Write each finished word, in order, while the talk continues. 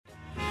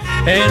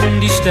En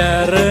die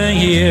sterre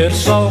hier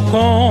sal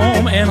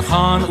kom en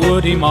gaan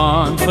oor die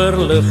maan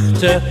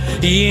verligte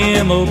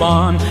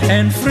hemelbaan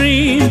en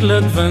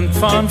vriendelijk wind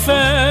van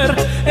ver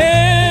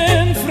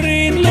en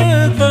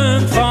vriendelijk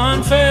wind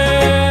van ver.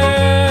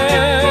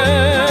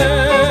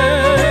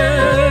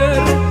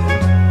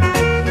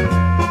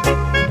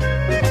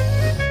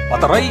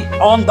 Battery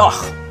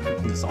aandag.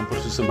 Dit is amper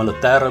soos 'n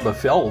militêre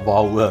bevel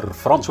waaroor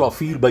Francois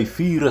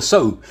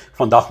 4x4-Sake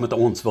vandag met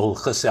ons wil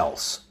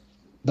gesels.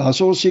 Daar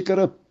is al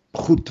sekere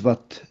goed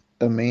wat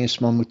 'n mens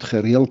maar moet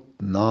gereeld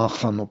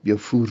nagaan op jou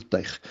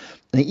voertuig.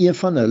 En een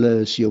van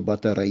hulle is jou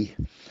battery.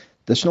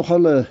 Dis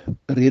nogal 'n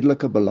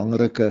redelike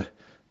belangrike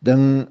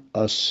ding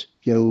as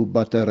jou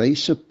battery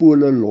se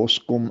pole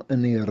loskom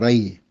in die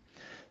ry,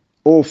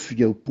 of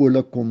jou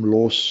pole kom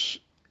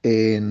los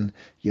en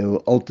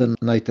jou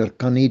alternator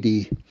kan nie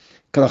die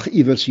krag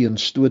iewers heen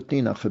stoot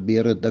nie, dan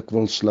gebeur dit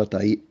dikwels dat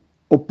hy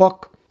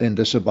oppak, en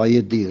dis 'n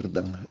baie duur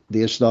ding.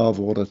 Deesdae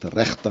word dit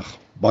regtig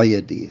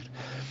baie duur.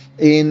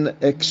 En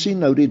ek sien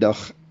nou die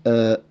dag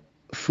 'n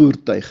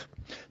voertuig,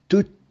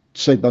 toe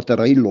sy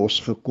battery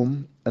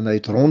losgekom, en hy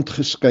het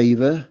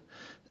rondgeskuiwe,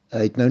 hy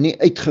het nou nie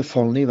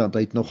uitgeval nie, want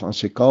hy het nog aan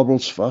sy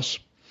kabels vas,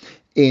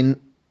 en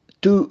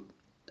toe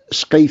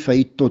skuif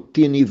hy tot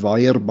teen die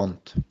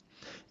waaierband,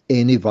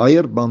 en die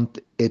waaierband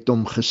het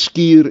hom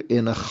geskuur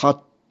en 'n gat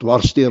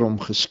dwarsdeur hom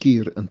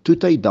geskuur, en toe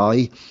het hy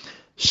daai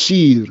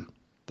suur,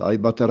 daai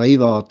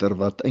batterywater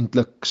wat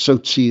eintlik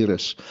soutsuur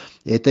is,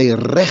 het hy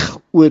reg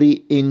oor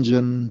die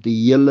engine,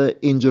 die hele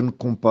engine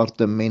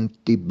kompartement,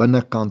 die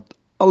binnekant,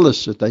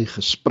 alles het hy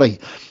gesprei,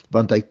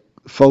 want hy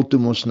val toe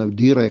mos nou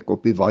direk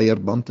op die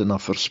waaierband en dan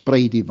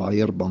versprei die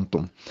waaierband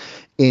hom.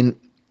 En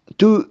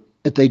toe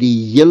het hy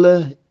die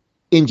hele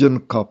engine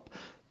kap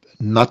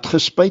nat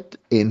gespuit,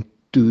 en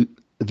toe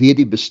weet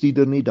die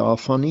bestuurder nie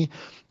daarvan nie,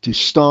 toe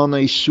staan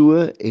hy so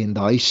en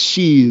daai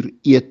suur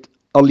eet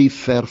al die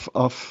verf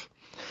af.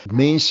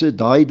 Mense,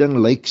 daai ding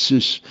lyk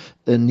soos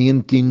 'n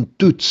 19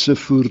 toetse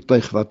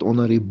voertuig wat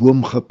onder die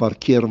boom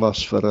geparkeer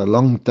was vir 'n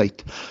lang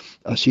tyd,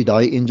 as jy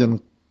daai engine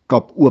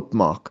kap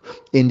oopmaak.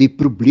 En die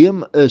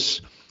probleem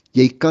is,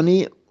 jy kan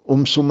nie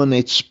hom sommer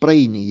net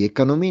sprei nie, jy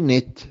kan hom nie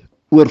net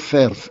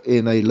oorverf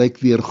en hy lyk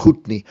weer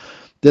goed nie.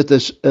 Dit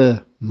is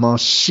 'n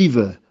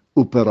massiewe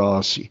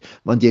operasie,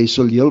 want jy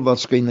sal heel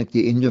waarskynlik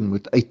die engine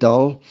moet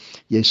uithaal,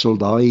 jy sal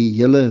daai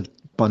hele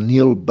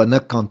paneel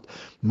binnekant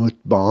moet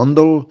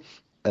behandel,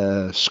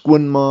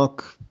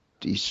 skoonmaak,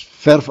 die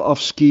verf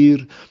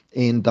afskuur,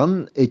 en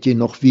dan het jy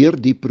nog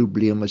weer die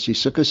probleem, as jy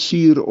sulke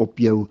suur op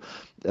jou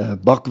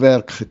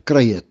bakwerk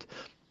gekry het,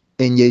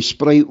 en jy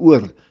sprei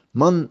oor,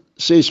 man,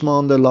 6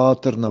 maande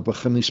later, dan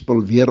begin die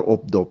spul weer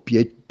opdop, jy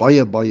het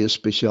baie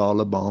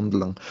spesiale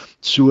behandeling.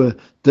 So,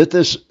 dit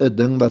is 'n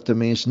ding wat 'n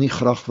mens nie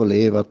graag wil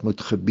hê wat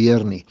moet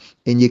gebeur nie,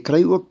 en jy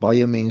kry ook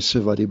baie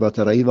mense wat die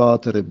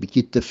batterywater 'n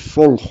bietjie te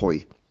vol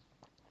gooi.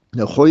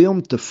 Nou gooi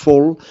hom te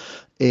vol,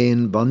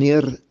 en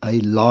wanneer hy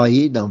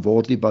laai, dan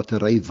word die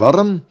battery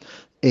warm,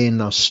 en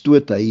dan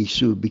stoot hy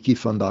so 'n bietjie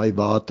van daai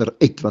water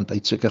uit, want hy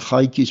het sulke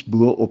gaatjies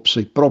bo op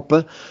sy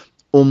proppe,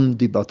 om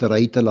die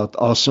battery te laat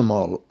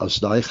asemhaal. As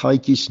daai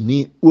gaatjies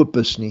nie oop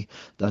is nie,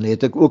 dan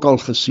het ek ook al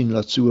gesien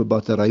dat so 'n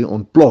battery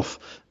ontplof,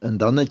 en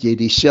dan het jy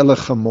dieselfde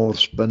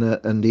gemors binne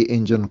in die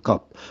engine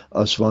kap,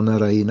 as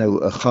wanneer hy nou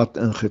 'n gat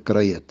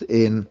ingekry het.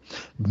 En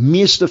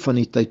meeste van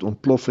die tyd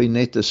ontplof hy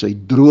net as hy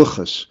droog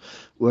is,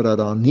 oordat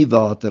daar nie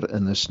water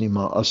in is nie,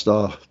 maar as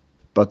daar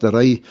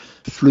battery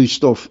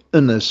vloeistof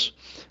in is,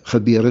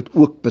 gebeur dit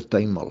ook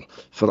partymal,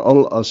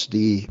 veral as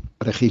die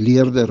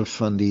reguleerder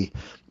van die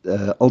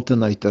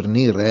alternator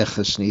nie reg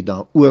is nie,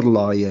 dan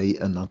oorlaai hy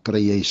en dan kry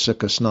jy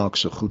sulke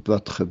snaakse goed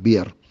wat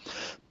gebeur.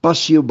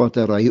 Pas jou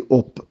battery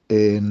op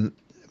en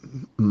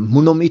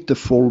moet hom nie te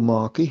vol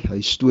maak nie,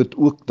 hy stoot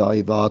ook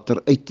daai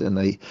water uit, en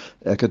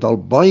ek het al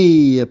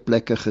baie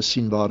plekke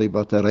gesien waar die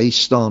battery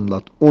staan,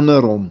 dat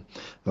onder hom,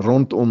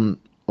 rondom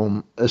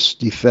is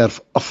die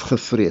verf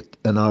afgevreet,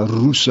 en dan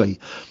roes hy.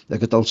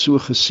 Ek het al so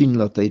gesien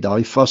dat hy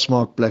daai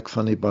vasmaakplek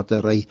van die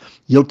battery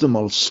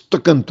heeltemal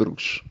stukkend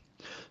roes.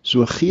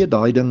 So gee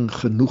daai ding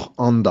genoeg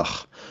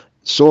aandag.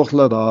 Sorg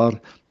dat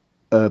daar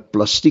 'n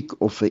plastiek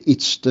of 'n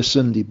iets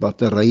tussen die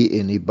battery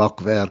en die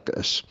bakwerk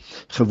is.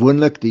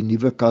 Gewoonlik die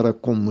nuwe karre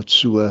kom met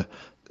so,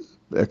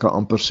 ek kan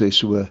amper sê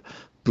so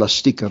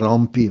plastiek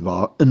rampie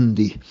waarin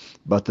die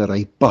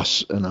battery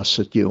pas, en dan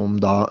sit jy hom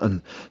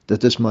daarin.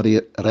 Dit is maar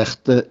die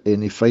regte en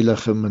die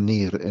veilige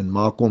manier, en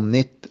maak hom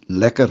net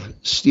lekker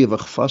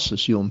stewig vas,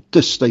 as jy hom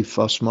te styf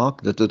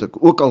vasmaak, dit het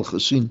ek ook al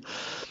gesien.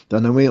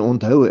 Dan nou moet jy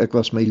onthou, ek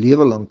was my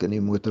lewe lank in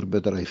die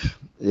motorbedryf,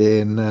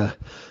 en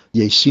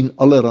jy sien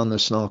allerhande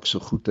snaakse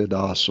goede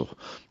daarso,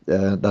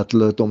 dat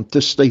hulle het hom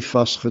te styf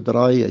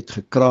vasgedraai, het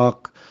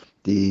gekraak,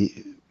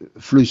 die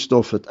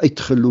vloeistof het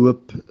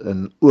uitgeloop,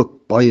 en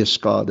ook baie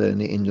skade in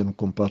die engine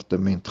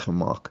kompartement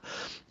gemaak.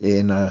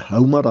 En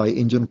hou maar daai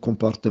engine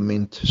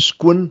kompartement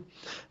skoon.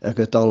 Ek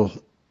het al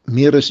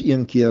meer as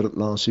een keer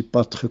langs die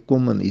pad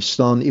gekom, en hier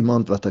staan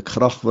iemand wat ek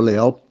graag wil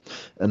help,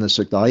 en as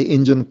ek daai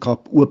engine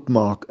kap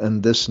oopmaak,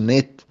 en dis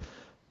net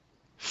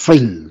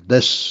vuil,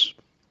 dis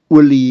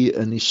olie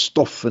en die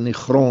stof in die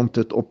grond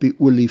het op die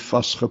olie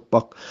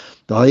vasgepak.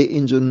 Daai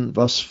engine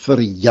was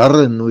vir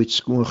jare nooit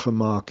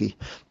skoongemaak nie.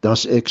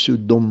 Das ek so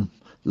dom,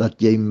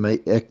 dat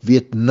ek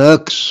weet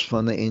niks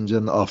van 'n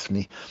engine af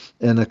nie,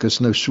 en ek is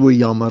nou so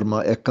jammer,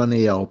 maar ek kan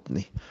nie help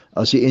nie.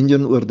 As die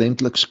engine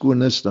oordentlik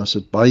skoon is, dan is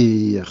dit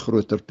baie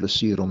groter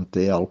plesier om te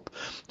help.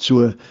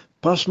 So,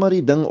 pas maar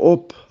die ding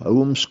op, hou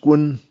hom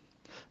skoon,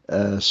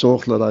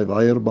 sorg dat die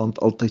waierband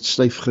altyd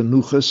styf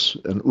genoeg is,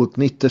 en ook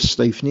nie te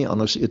styf nie,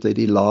 anders eet hy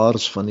die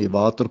laars van die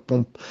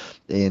waterpomp,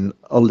 en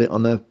al die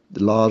ander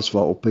laars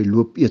waarop hy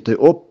loop, eet hy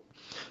op.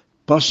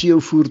 Pas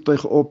jou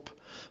voertuig op,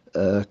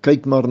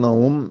 kyk maar na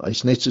hom,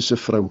 hy's net soos 'n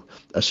vrou.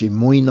 As jy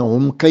mooi na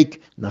hom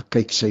kyk, dan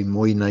kyk sy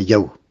mooi na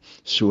jou.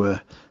 So,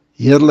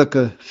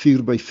 heerlike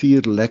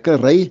 4x4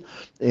 lekker ry,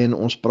 en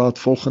ons praat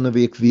volgende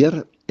week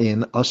weer,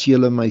 en as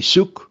julle my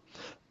soek,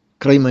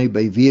 kry my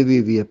by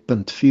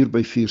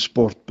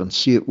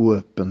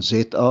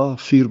www.4x4sport.co.za,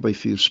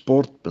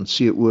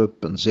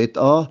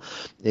 4x4sport.co.za,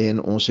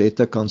 en ons het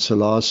 'n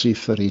kansellasie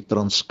vir die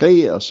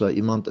Transkei, as daar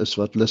iemand is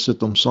wat lus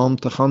het om saam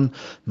te gaan.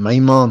 My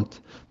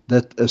maand,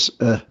 dit is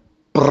 'n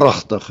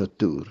pragtige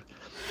toer.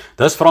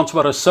 Dis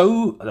Francois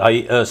Rossouw,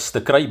 hy is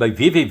te kry by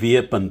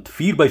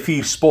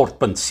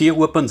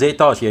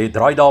www.4x4sport.co.za, as jy 'n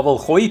draai daar wil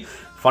gooi,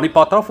 van die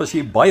pad af, is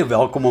jy baie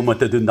welkom om dit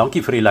te doen.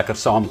 Dankie vir die lekker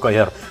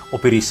saamkuier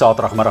op hierdie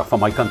Saterdagmiddag van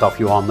my kant af,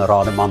 Johan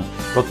Rademan.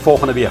 Tot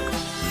volgende week,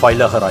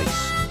 veilige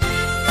reis.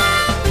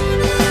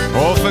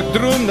 Of ek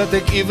droom dat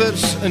ek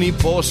iewers in die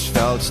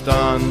bosveld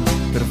staan,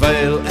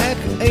 terwyl ek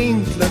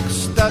eintlik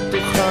stad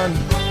toe gaan.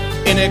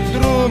 En ek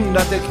droom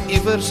dat ek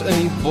iewers in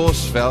die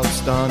bosveld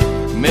staan,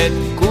 met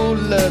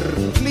koeler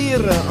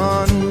klere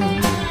aan.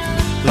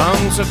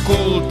 Langs 'n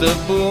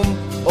koelteboom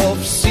of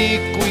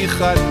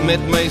seekoeigat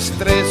met my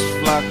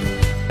stresvlak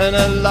in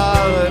 'n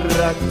laer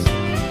rat,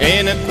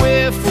 en 'n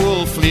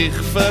kweevoël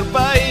vlieg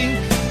verby,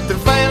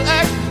 terwyl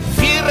ek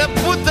vir 'n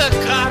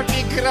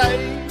boetekaartjie kry.